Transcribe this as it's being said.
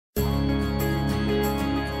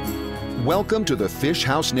Welcome to the Fish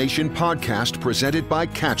House Nation podcast presented by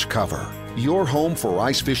Catch Cover, your home for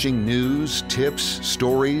ice fishing news, tips,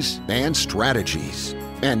 stories, and strategies.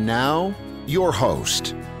 And now, your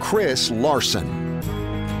host, Chris Larson.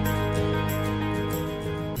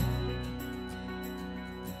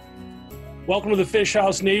 Welcome to the Fish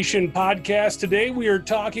House Nation podcast. Today we are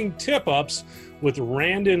talking tip-ups with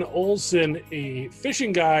Randon Olson, a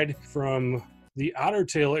fishing guide from the Otter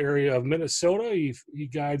Tail area of Minnesota. He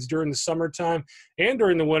guides during the summertime and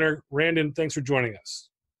during the winter. Randon, thanks for joining us.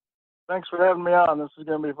 Thanks for having me on. This is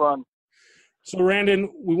going to be fun. So, Randon,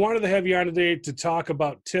 we wanted to have you on today to talk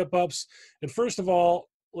about tip-ups. And first of all,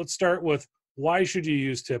 let's start with why should you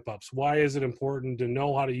use tip-ups? Why is it important to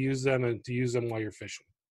know how to use them and to use them while you're fishing?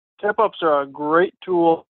 Tip-ups are a great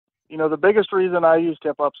tool. You know, the biggest reason I use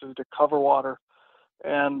tip-ups is to cover water.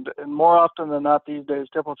 And more often than not these days,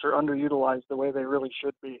 tip-ups are underutilized the way they really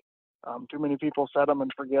should be. Too many people set them and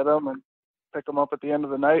forget them and pick them up at the end of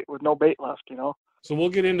the night with no bait left, you know. So we'll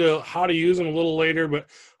get into how to use them a little later, but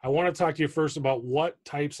I want to talk to you first about what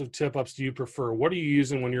types of tip-ups do you prefer? What are you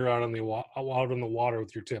using when you're out on the water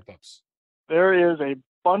with your tip-ups? There is a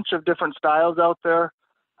bunch of different styles out there.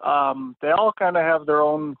 They all kind of have their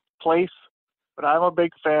own place, but I'm a big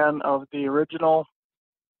fan of the original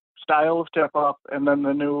style of tip-up and then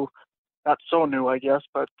the new, not so new, I guess,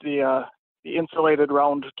 but the insulated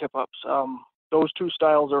round tip-ups. Those two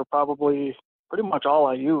styles are probably pretty much all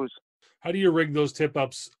I use. How do you rig those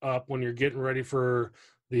tip-ups up when you're getting ready for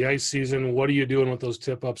the ice season? What are you doing with those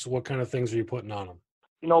tip-ups? What kind of things are you putting on them?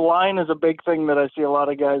 You know, line is a big thing that I see a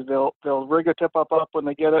lot of guys. They'll rig a tip-up up when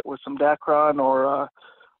they get it with some Dacron or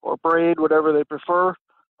braid, whatever they prefer.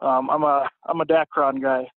 I'm a Dacron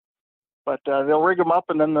guy, but they'll rig them up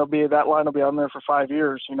and then that line will be on there for 5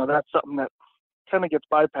 years. You know, that's something that kind of gets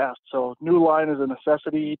bypassed. So new line is a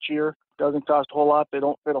necessity each year. Doesn't cost a whole lot. They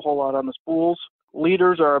don't fit a whole lot on the spools.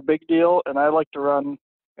 Leaders are a big deal, and I like to run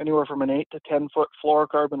anywhere from an 8 to 10 foot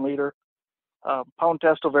fluorocarbon leader. Pound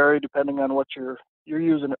test will vary depending on what you're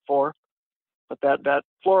using it for, but that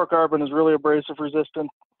fluorocarbon is really abrasive resistant.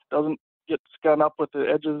 Doesn't get scun up with the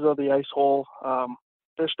edges of the ice hole.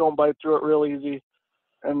 Fish don't bite through it real easy,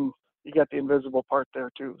 and you got the invisible part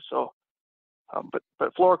there too. So,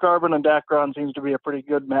 but fluorocarbon and Dacron seems to be a pretty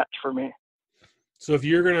good match for me. So if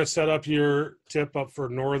you're going to set up your tip-up for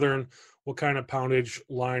northern, what kind of poundage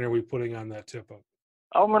line are we putting on that tip-up?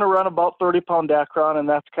 I'm going to run about 30-pound Dacron, and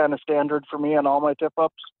that's kind of standard for me on all my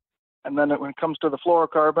tip-ups. And then when it comes to the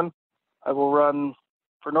fluorocarbon, I will run,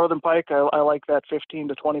 for northern pike, I like that 15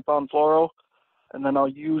 to 20-pound fluoro. And then I'll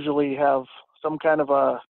usually have some kind of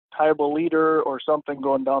a tieable leader or something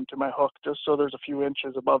going down to my hook, just so there's a few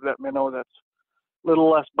inches above that minnow that's a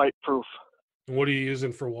little less bite-proof. And what are you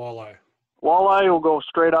using for walleye? Walleye will go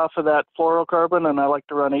straight off of that fluorocarbon, and I like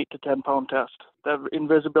to run 8 to 10 pound test. The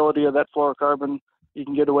invisibility of that fluorocarbon, you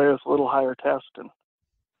can get away with a little higher test, and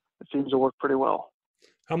it seems to work pretty well.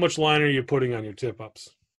 How much line are you putting on your tip-ups?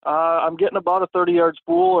 I'm getting about a 30-yard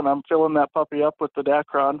spool, and I'm filling that puppy up with the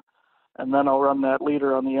Dacron, and then I'll run that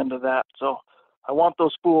leader on the end of that. So I want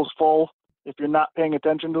those spools full. If you're not paying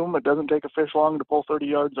attention to them, it doesn't take a fish long to pull 30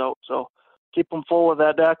 yards out. So keep them full of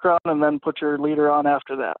that Dacron, and then put your leader on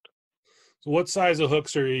after that. So what size of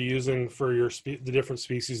hooks are you using for the different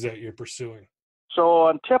species that you're pursuing? So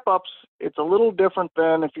on tip-ups, it's a little different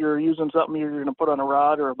than if you're using something you're going to put on a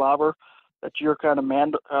rod or a bobber that you're kind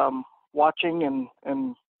of watching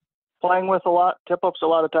and playing with a lot. Tip-ups a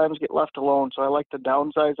lot of times get left alone, so I like to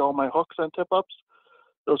downsize all my hooks on tip-ups.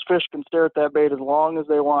 Those fish can stare at that bait as long as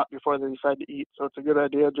they want before they decide to eat, so it's a good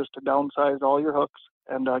idea just to downsize all your hooks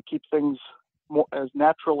and keep things as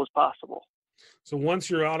natural as possible. So once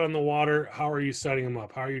you're out on the water, how are you setting them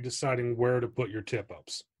up? How are you deciding where to put your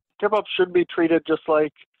tip-ups? Tip-ups should be treated just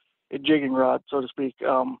like a jigging rod, so to speak.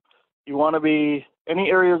 You want to be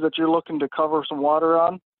any areas that you're looking to cover some water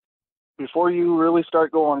on. Before you really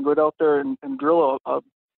start going, go out there and drill a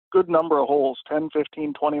good number of holes, 10,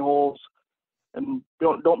 15, 20 holes, and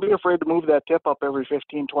don't be afraid to move that tip-up every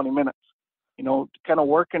 15, 20 minutes. You know, kind of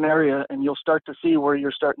work an area, and you'll start to see where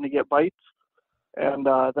you're starting to get bites. And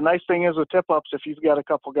the nice thing is with tip-ups, if you've got a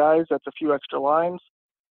couple guys, that's a few extra lines,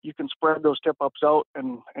 you can spread those tip-ups out,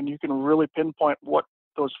 and you can really pinpoint what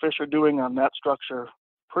those fish are doing on that structure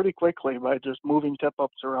pretty quickly by just moving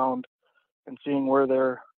tip-ups around and seeing where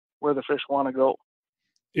the fish want to go.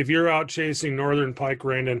 If you're out chasing northern pike,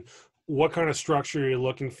 Randon, what kind of structure are you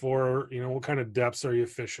looking for? You know, what kind of depths are you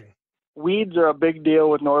fishing? Weeds are a big deal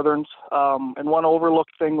with northerns, and one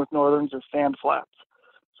overlooked thing with northerns is sand flats.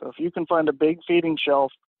 So if you can find a big feeding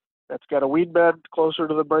shelf that's got a weed bed closer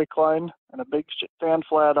to the break line and a big sand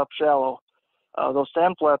flat up shallow, those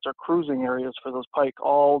sand flats are cruising areas for those pike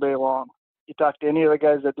all day long. You talk to any of the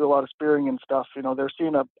guys that do a lot of spearing and stuff, they're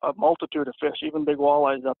seeing a multitude of fish, even big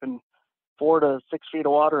walleyes up in 4 to 6 feet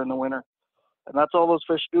of water in the winter. And that's all those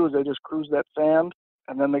fish do is they just cruise that sand,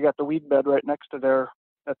 and then they got the weed bed right next to there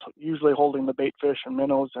that's usually holding the bait fish and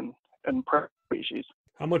minnows and prey species.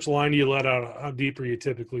 How much line do you let out? How deep are you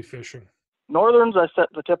typically fishing? Northerns, I set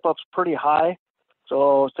the tip-ups pretty high.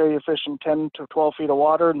 So say you're fishing 10 to 12 feet of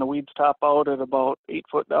water and the weeds top out at about 8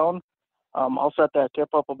 foot down. I'll set that tip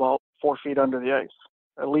up about 4 feet under the ice.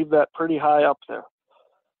 I leave that pretty high up there.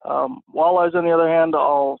 Walleyes, on the other hand,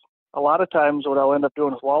 a lot of times what I'll end up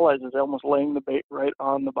doing with walleyes is almost laying the bait right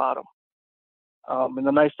on the bottom. And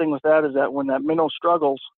the nice thing with that is that when that minnow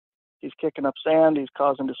struggles, he's kicking up sand, he's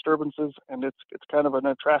causing disturbances, and it's kind of an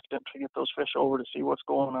attractant to get those fish over to see what's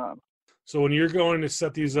going on. So when you're going to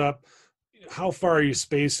set these up, how far are you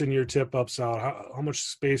spacing your tip-ups out? How much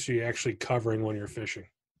space are you actually covering when you're fishing?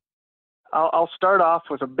 I'll start off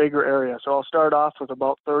with a bigger area. So I'll start off with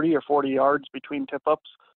about 30 or 40 yards between tip-ups,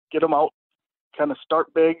 get them out, kind of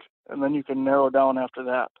start big, and then you can narrow down after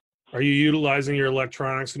that. Are you utilizing your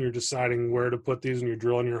electronics when you're deciding where to put these and you're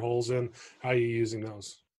drilling your holes in? How are you using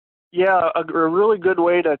those? Yeah, a really good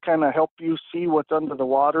way to kind of help you see what's under the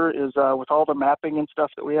water is with all the mapping and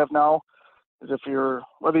stuff that we have now, is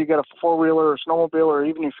whether you got a four-wheeler or snowmobile or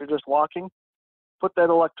even if you're just walking, put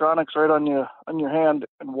that electronics right on your hand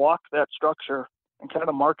and walk that structure and kind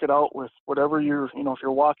of mark it out with whatever if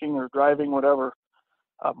you're walking or driving, whatever.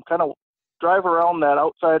 Kind of drive around that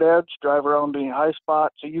outside edge, drive around the high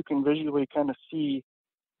spot so you can visually kind of see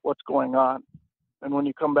what's going on. And when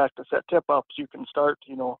you come back to set tip-ups, you can start,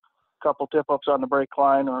 a couple tip-ups on the break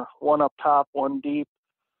line or one up top, one deep,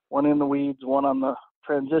 one in the weeds, one on the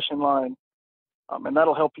transition line. And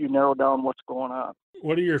that'll help you narrow down what's going on.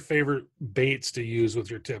 What are your favorite baits to use with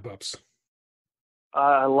your tip-ups?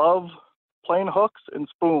 I love plain hooks and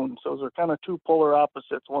spoons. Those are kind of two polar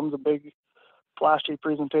opposites. One's a big, flashy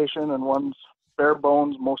presentation, and one's bare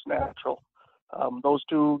bones, most natural. Those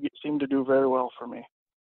two seem to do very well for me.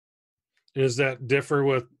 Does that differ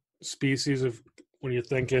with species of when you're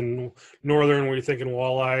thinking northern, when you're thinking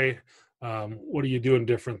walleye? What are you doing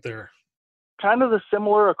different there? Kind of the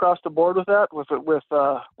similar across the board with that. With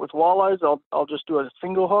walleyes, I'll just do a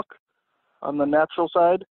single hook on the natural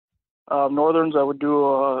side. Northerns, I would do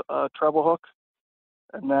a treble hook.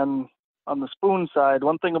 And then on the spoon side,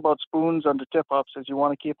 one thing about spoons under tip-ups is you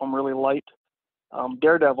want to keep them really light.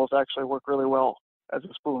 Daredevils actually work really well as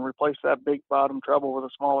a spoon. Replace that big bottom treble with a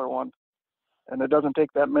smaller one. And it doesn't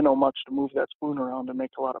take that minnow much to move that spoon around and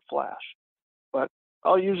make a lot of flash. But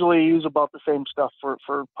I'll usually use about the same stuff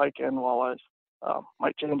for pike and walleyes.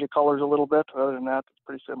 Might change the colors a little bit. Other than that, it's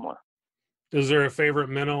pretty similar. Is there a favorite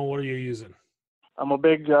minnow? What are you using? I'm a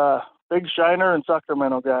big shiner and sucker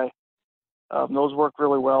minnow guy. Those work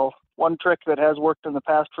really well. One trick that has worked in the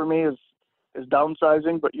past for me is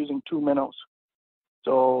downsizing, but using two minnows.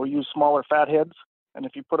 So use smaller fat heads, and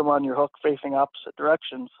if you put them on your hook facing opposite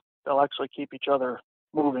directions, they'll actually keep each other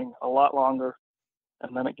moving a lot longer,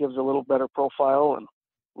 and then it gives a little better profile and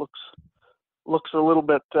looks a little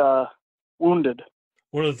bit wounded.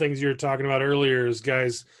 One of the things you were talking about earlier is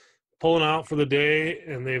guys pulling out for the day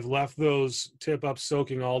and they've left those tip-ups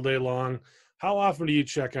soaking all day long. How often do you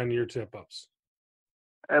check on your tip-ups?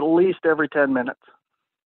 At least every 10 minutes.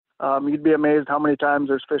 You'd be amazed how many times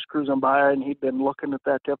there's fish cruising by and he'd been looking at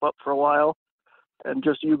that tip-up for a while, and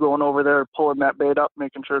just you going over there, pulling that bait up,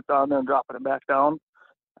 making sure it's on there and dropping it back down.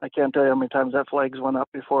 I can't tell you how many times that flag's went up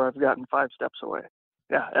before I've gotten 5 steps away.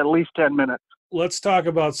 Yeah, at least 10 minutes. Let's talk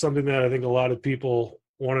about something that I think a lot of people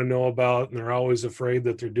want to know about, and they're always afraid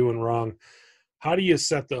that they're doing wrong. How do you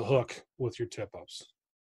set the hook with your tip-ups?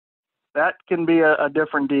 That can be a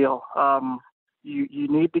different deal. You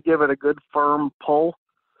need to give it a good firm pull.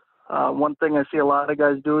 One thing I see a lot of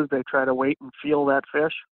guys do is they try to wait and feel that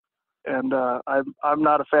fish, and I'm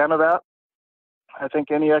not a fan of that. I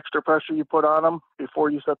think any extra pressure you put on them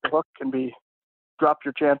before you set the hook can drop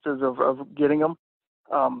your chances of getting them.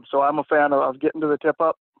 So I'm a fan of getting to the tip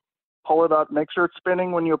up, pull it up, make sure it's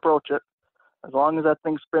spinning when you approach it. As long as that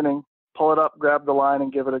thing's spinning, pull it up, grab the line,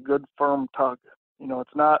 and give it a good firm tug.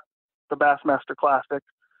 It's not the Bassmaster Classic,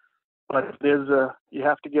 but it is you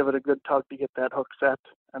have to give it a good tug to get that hook set,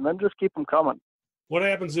 and then just keep them coming. What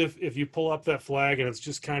happens if you pull up that flag and it's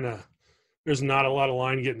just kind of, there's not a lot of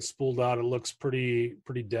line getting spooled out, it looks pretty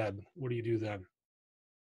dead? What do you do then?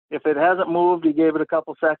 If it hasn't moved, you gave it a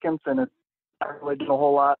couple seconds and it's not really doing a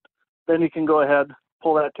whole lot, then you can go ahead,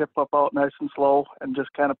 pull that tip up out nice and slow and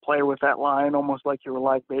just kind of play with that line almost like you were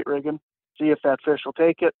live bait rigging. See if that fish will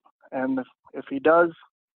take it, and if he does,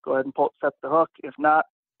 go ahead and set the hook. If not,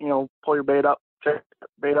 pull your bait up, check the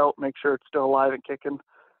bait out, make sure it's still alive and kicking,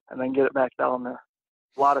 and then get it back down there.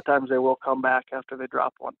 A lot of times they will come back after they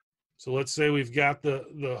drop one. So let's say we've got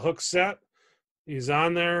the hook set. He's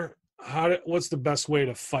on there. What's the best way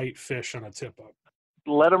to fight fish on a tip up?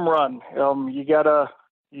 Let them run.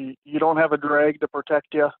 You don't have a drag to protect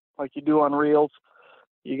you like you do on reels.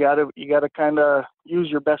 You gotta kind of use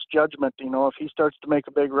your best judgment. If he starts to make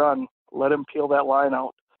a big run, let him peel that line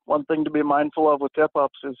out. One thing to be mindful of with tip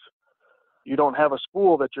ups is you don't have a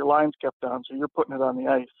spool that your line's kept on, so you're putting it on the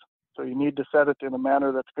ice. So you need to set it in a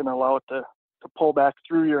manner that's going to allow it to pull back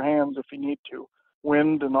through your hands if you need to.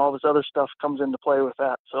 Wind and all this other stuff comes into play with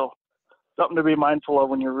that. So something to be mindful of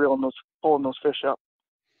when you're pulling those fish up.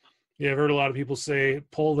 Yeah, I've heard a lot of people say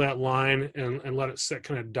pull that line and let it sit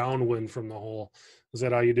kind of downwind from the hole. Is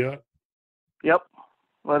that how you do it? Yep.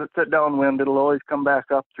 Let it sit downwind. It'll always come back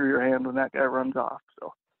up through your hand when that guy runs off.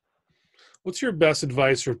 So, what's your best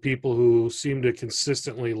advice for people who seem to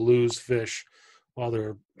consistently lose fish while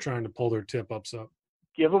they're trying to pull their tip ups up?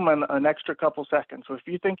 Give them an extra couple seconds. So if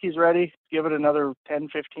you think he's ready, give it another 10,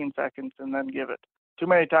 15 seconds and then give it. Too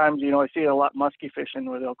many times, I see a lot musky fishing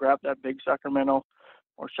where they'll grab that big sucker minnow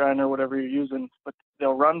or shiner, whatever you're using, but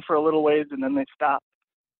they'll run for a little ways and then they stop.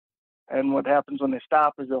 And what happens when they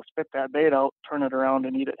stop is they'll spit that bait out, turn it around,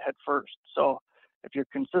 and eat it head first. So if you're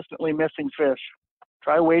consistently missing fish,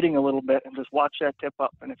 try waiting a little bit and just watch that tip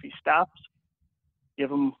up. And if he stops,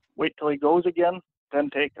 wait till he goes again, then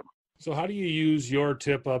take him. So how do you use your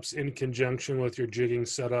tip ups in conjunction with your jigging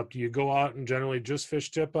setup? Do you go out and generally just fish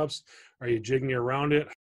tip ups? Are you jigging around it?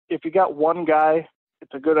 If you got one guy,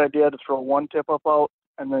 it's a good idea to throw one tip up out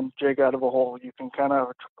and then jig out of a hole. You can kind of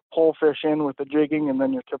pull fish in with the jigging and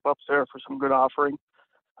then your tip up's there for some good offering.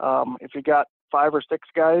 If you got 5 or 6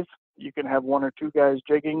 guys, you can have 1 or 2 guys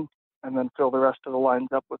jigging and then fill the rest of the lines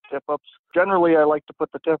up with tip ups. Generally, I like to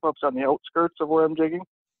put the tip ups on the outskirts of where I'm jigging.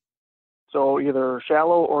 So either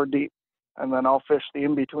shallow or deep, and then I'll fish the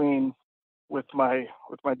in-between with my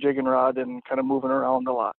jigging rod and kind of moving around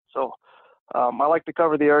a lot. So I like to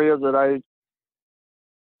cover the areas that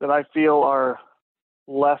I feel are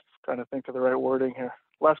less, trying to think of the right wording here,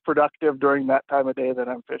 less productive during that time of day that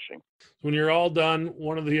I'm fishing. When you're all done,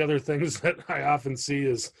 one of the other things that I often see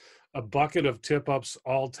is a bucket of tip-ups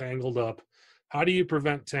all tangled up. How do you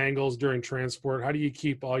prevent tangles during transport? How do you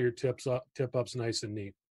keep all your tip-ups nice and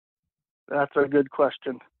neat? That's a good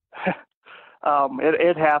question.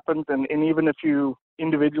 It happens, and even if you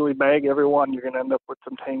individually bag every one, you're going to end up with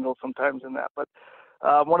some tangles sometimes in that. But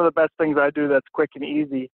one of the best things I do that's quick and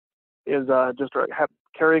easy is just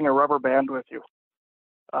carrying a rubber band with you.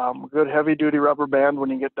 A good heavy-duty rubber band. When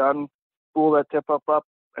you get done, spool that tip up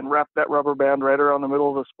and wrap that rubber band right around the middle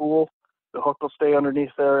of the spool. The hook will stay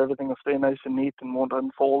underneath there. Everything will stay nice and neat and won't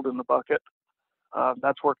unfold in the bucket.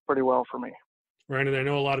 That's worked pretty well for me. Brandon, I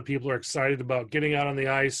know a lot of people are excited about getting out on the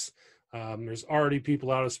ice. There's already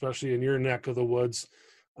people out, especially in your neck of the woods.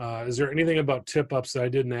 Is there anything about tip-ups that I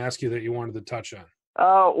didn't ask you that you wanted to touch on?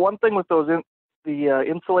 One thing with those the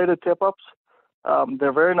insulated tip-ups,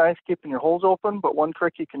 they're very nice keeping your holes open, but one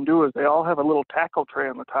trick you can do is they all have a little tackle tray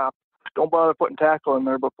on the top. Don't bother putting tackle in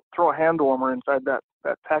there, but throw a hand warmer inside that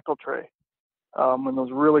tackle tray. In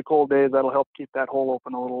those really cold days, that'll help keep that hole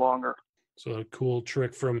open a little longer. So a cool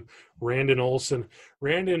trick from Randon Olson.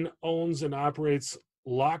 Randon owns and operates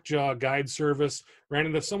Lockjaw Guide Service.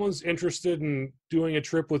 Randon, if someone's interested in doing a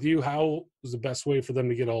trip with you, how is the best way for them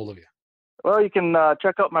to get a hold of you? Well, you can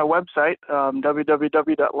check out my website,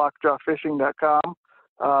 www.lockjawfishing.com.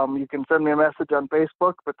 You can send me a message on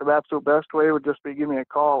Facebook, but the absolute best way would just be give me a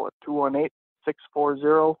call at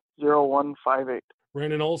 218-640-0158.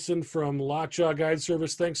 Randon Olson from Lockjaw Guide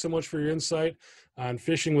Service, thanks so much for your insight on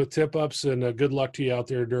fishing with tip-ups, and good luck to you out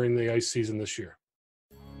there during the ice season this year.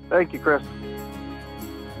 Thank you, Chris.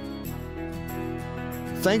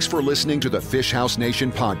 Thanks for listening to the Fish House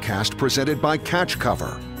Nation podcast presented by Catch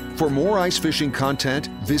Cover. For more ice fishing content,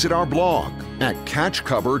 visit our blog at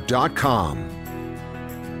catchcover.com.